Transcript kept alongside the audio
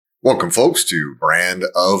Welcome, folks, to Brand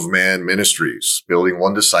of Man Ministries, building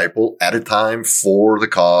one disciple at a time for the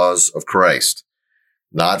cause of Christ,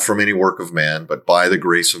 not from any work of man, but by the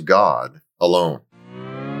grace of God alone.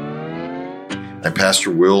 I'm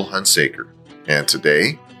Pastor Will Hunsaker, and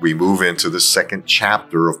today we move into the second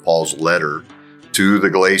chapter of Paul's letter to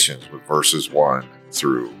the Galatians with verses 1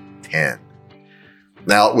 through 10.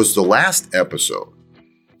 Now, it was the last episode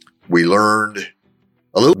we learned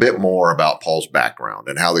a little bit more about Paul's background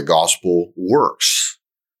and how the gospel works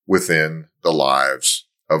within the lives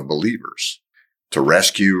of believers to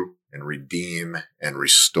rescue and redeem and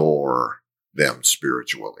restore them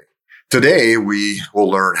spiritually. Today, we will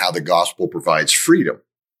learn how the gospel provides freedom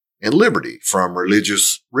and liberty from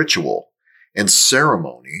religious ritual and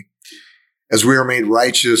ceremony as we are made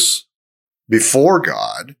righteous before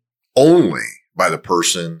God only by the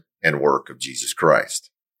person and work of Jesus Christ.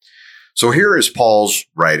 So here is Paul's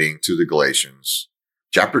writing to the Galatians,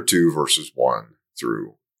 chapter 2, verses 1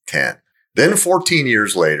 through 10. Then 14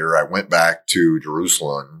 years later, I went back to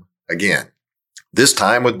Jerusalem again, this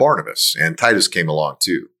time with Barnabas, and Titus came along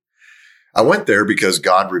too. I went there because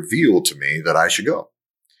God revealed to me that I should go.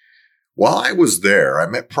 While I was there, I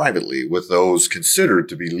met privately with those considered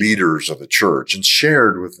to be leaders of the church and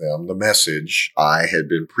shared with them the message I had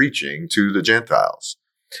been preaching to the Gentiles.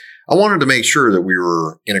 I wanted to make sure that we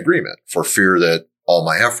were in agreement for fear that all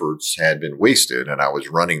my efforts had been wasted and I was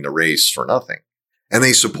running the race for nothing. And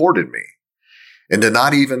they supported me and did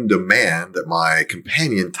not even demand that my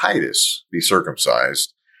companion Titus be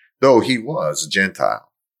circumcised, though he was a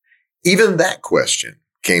Gentile. Even that question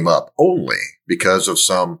came up only because of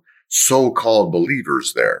some so-called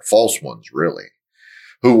believers there, false ones really,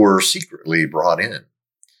 who were secretly brought in.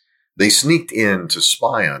 They sneaked in to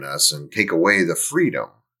spy on us and take away the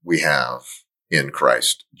freedom we have in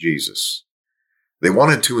Christ Jesus. They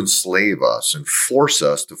wanted to enslave us and force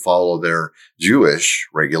us to follow their Jewish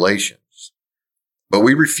regulations. But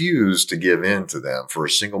we refused to give in to them for a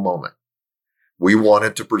single moment. We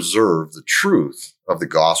wanted to preserve the truth of the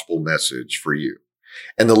gospel message for you.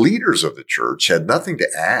 And the leaders of the church had nothing to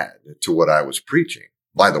add to what I was preaching.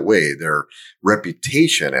 By the way, their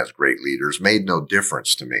reputation as great leaders made no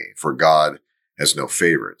difference to me, for God has no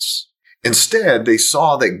favorites. Instead, they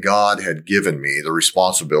saw that God had given me the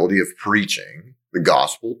responsibility of preaching the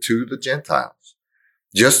gospel to the Gentiles,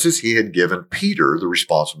 just as he had given Peter the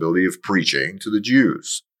responsibility of preaching to the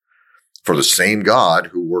Jews. For the same God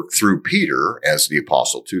who worked through Peter as the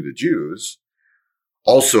apostle to the Jews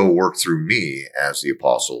also worked through me as the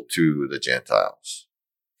apostle to the Gentiles.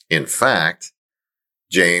 In fact,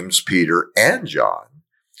 James, Peter, and John,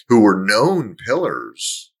 who were known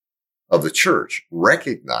pillars of the church,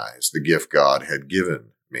 recognized the gift God had given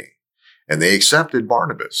me, and they accepted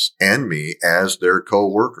Barnabas and me as their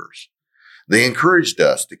co-workers. They encouraged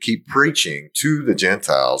us to keep preaching to the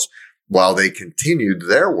Gentiles while they continued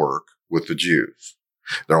their work with the Jews.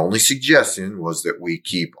 Their only suggestion was that we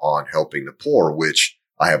keep on helping the poor, which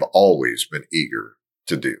I have always been eager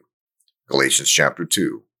to do. Galatians chapter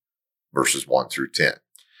 2, verses 1 through 10.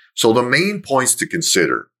 So the main points to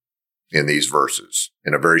consider in these verses,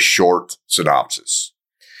 in a very short synopsis,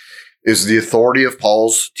 is the authority of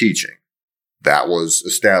Paul's teaching. That was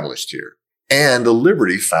established here. And the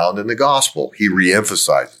liberty found in the gospel. He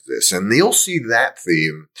reemphasizes this. And you'll see that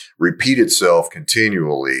theme repeat itself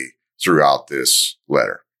continually throughout this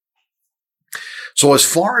letter. So as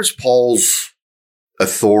far as Paul's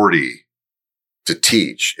authority to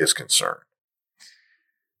teach is concerned,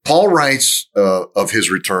 Paul writes of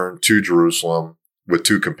his return to Jerusalem with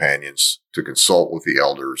two companions to consult with the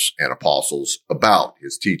elders and apostles about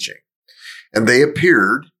his teaching. And they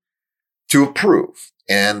appeared to approve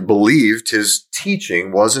and believed his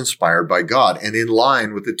teaching was inspired by God and in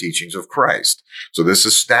line with the teachings of Christ. So this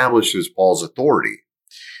establishes Paul's authority.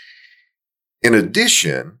 In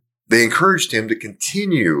addition, they encouraged him to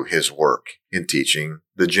continue his work in teaching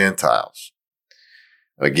the Gentiles.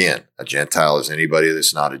 Again, a Gentile is anybody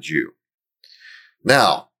that's not a Jew.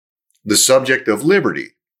 Now, the subject of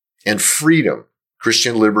liberty and freedom,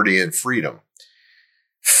 Christian liberty and freedom,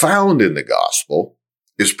 found in the gospel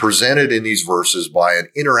is presented in these verses by an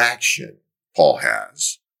interaction Paul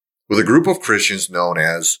has with a group of Christians known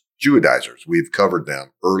as Judaizers. We've covered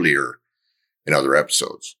them earlier in other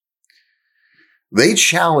episodes. They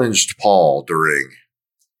challenged Paul during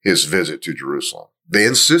his visit to Jerusalem. They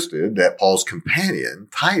insisted that Paul's companion,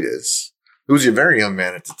 Titus, who was a very young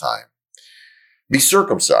man at the time, be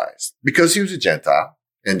circumcised because he was a Gentile,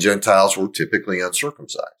 and Gentiles were typically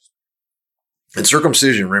uncircumcised. And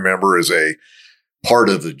circumcision, remember, is a part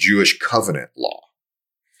of the Jewish covenant law.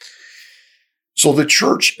 So the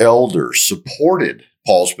church elders supported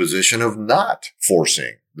Paul's position of not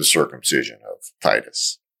forcing the circumcision of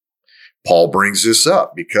Titus. Paul brings this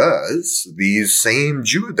up because these same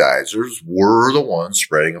Judaizers were the ones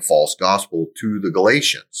spreading a false gospel to the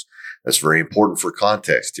Galatians. That's very important for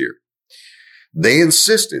context here. They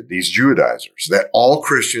insisted, these Judaizers, that all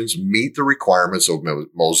Christians meet the requirements of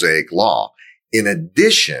Mosaic law in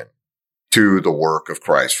addition to the work of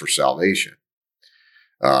Christ for salvation.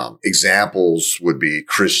 Examples would be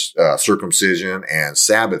circumcision and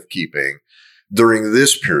Sabbath keeping during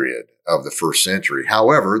this period of the first century.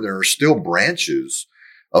 However, there are still branches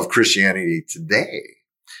of Christianity today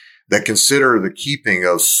that consider the keeping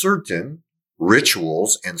of certain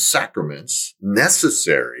rituals and sacraments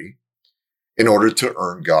necessary in order to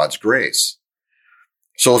earn God's grace.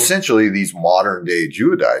 So essentially, these modern day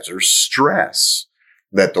Judaizers stress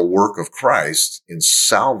that the work of Christ in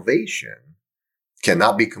salvation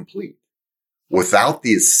cannot be complete without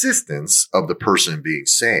the assistance of the person being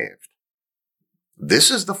saved.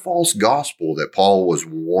 This is the false gospel that Paul was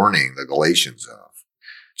warning the Galatians of.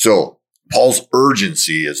 So Paul's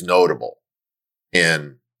urgency is notable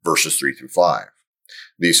in verses 3 through 5.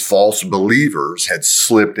 These false believers had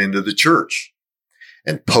slipped into the church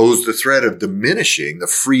and posed the threat of diminishing the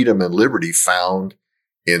freedom and liberty found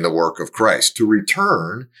in the work of Christ, to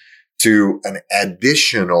return to an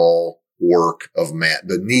additional work of man,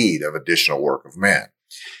 the need of additional work of man.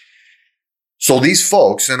 So these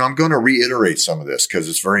folks, and I'm going to reiterate some of this because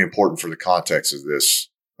it's very important for the context of this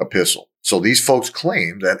epistle. So these folks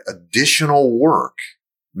claim that additional work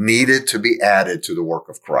needed to be added to the work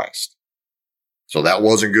of Christ. So that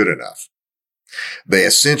wasn't good enough. They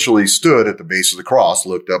essentially stood at the base of the cross,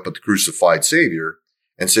 looked up at the crucified Savior,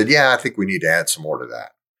 and said, yeah, I think we need to add some more to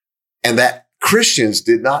that. And that Christians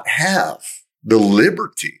did not have the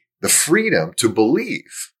liberty, the freedom to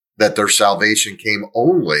believe that their salvation came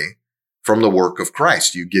only from the work of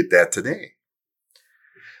Christ. You get that today.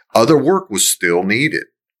 Other work was still needed,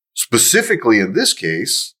 specifically in this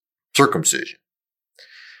case, circumcision.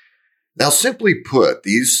 Now, simply put,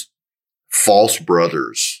 these false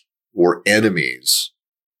brothers were enemies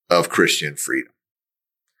of Christian freedom.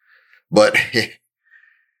 But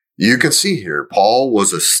you can see here, Paul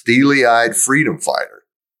was a steely-eyed freedom fighter.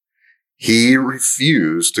 He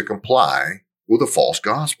refused to comply with a false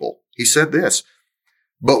gospel. He said this,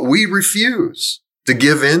 but we refuse to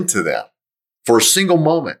give in to them for a single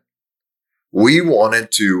moment. We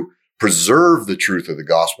wanted to preserve the truth of the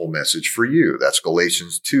gospel message for you. That's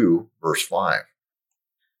Galatians 2, verse 5.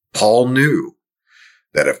 Paul knew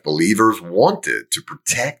that if believers wanted to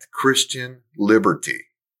protect Christian liberty,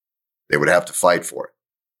 they would have to fight for it.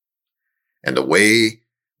 And the way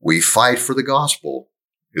we fight for the gospel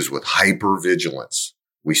is with hypervigilance.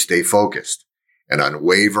 We stay focused and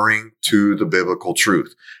unwavering to the biblical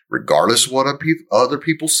truth. Regardless of what other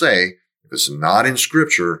people say, if it's not in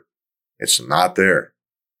Scripture, it's not there.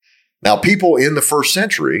 Now, people in the first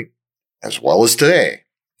century, as well as today,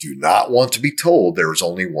 do not want to be told there is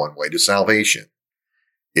only one way to salvation.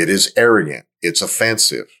 It is arrogant. It's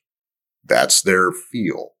offensive. That's their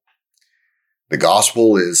feel. The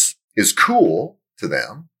gospel is cool to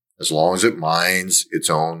them as long as it minds its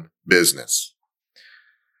own business.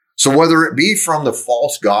 So whether it be from the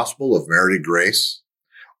false gospel of merited grace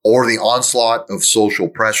or the onslaught of social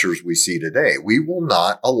pressures we see today, we will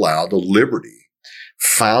not allow the liberty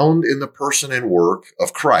found in the person and work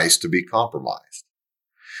of Christ to be compromised.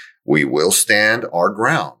 We will stand our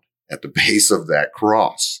ground at the base of that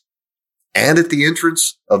cross and at the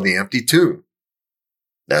entrance of the empty tomb.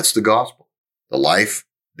 That's the gospel, the life,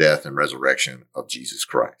 death, and resurrection of Jesus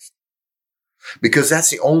Christ. Because that's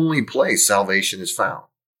the only place salvation is found.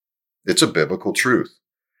 It's a biblical truth.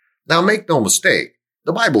 Now, make no mistake,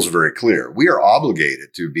 the Bible's very clear. We are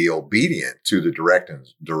obligated to be obedient to the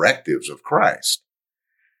directives of Christ.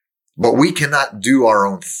 But we cannot do our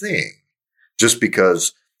own thing just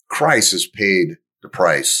because Christ has paid the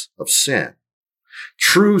price of sin.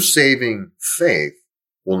 True saving faith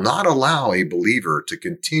will not allow a believer to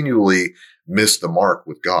continually miss the mark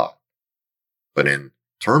with God. But in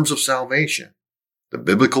terms of salvation, the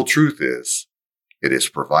biblical truth is it is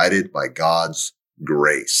provided by God's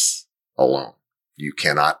grace alone. You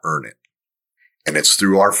cannot earn it. And it's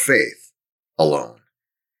through our faith alone,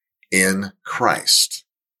 in Christ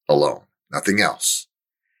alone, nothing else.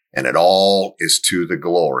 And it all is to the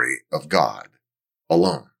glory of God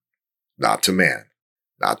alone, not to man,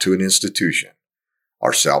 not to an institution.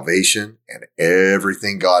 Our salvation and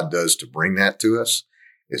everything God does to bring that to us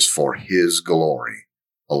is for His glory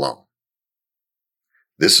alone.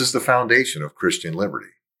 This is the foundation of Christian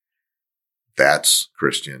liberty. That's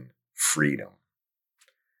Christian freedom.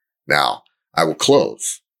 Now, I will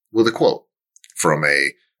close with a quote from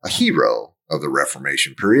a hero of the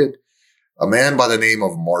Reformation period, a man by the name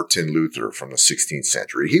of Martin Luther from the 16th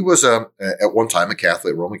century. He was at one time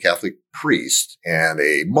a Roman Catholic priest and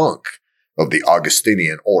a monk of the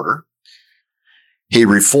Augustinian order. He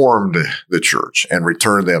reformed the church and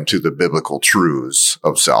returned them to the biblical truths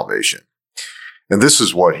of salvation. And this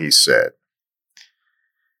is what he said.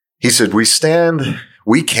 He said,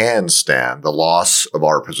 we can stand the loss of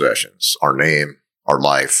our possessions, our name, our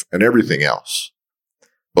life, and everything else.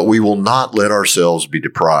 But we will not let ourselves be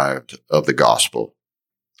deprived of the gospel,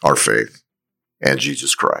 our faith, and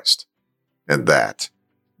Jesus Christ. And that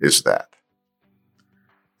is that.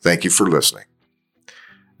 Thank you for listening.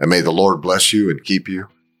 And may the Lord bless you and keep you.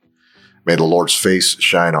 May the Lord's face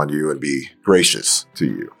shine on you and be gracious to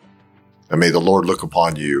you. And may the Lord look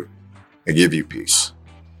upon you and give you peace.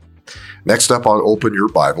 Next up on Open Your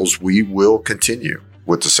Bibles, we will continue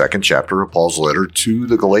with the second chapter of Paul's letter to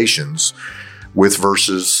the Galatians with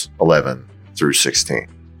verses 11 through 16.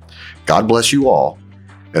 God bless you all.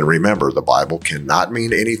 And remember, the Bible cannot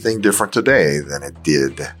mean anything different today than it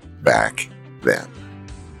did back then.